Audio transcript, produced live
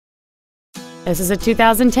This is a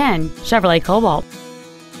 2010 Chevrolet Cobalt.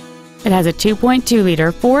 It has a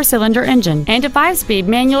 2.2-liter four-cylinder engine and a 5-speed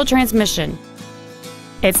manual transmission.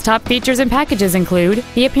 Its top features and packages include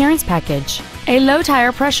the appearance package, a low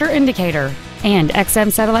tire pressure indicator, and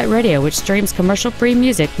XM satellite radio which streams commercial-free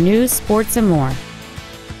music, news, sports, and more.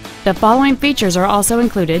 The following features are also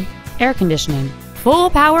included: air conditioning,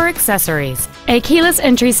 full power accessories, a keyless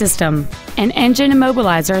entry system, an engine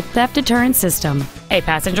immobilizer theft deterrent system, a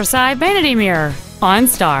passenger side vanity mirror,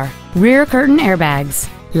 OnStar, rear curtain airbags,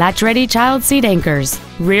 latch-ready child seat anchors,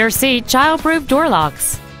 rear seat child-proof door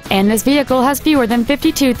locks, and this vehicle has fewer than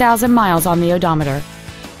 52,000 miles on the odometer.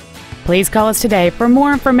 Please call us today for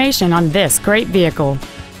more information on this great vehicle.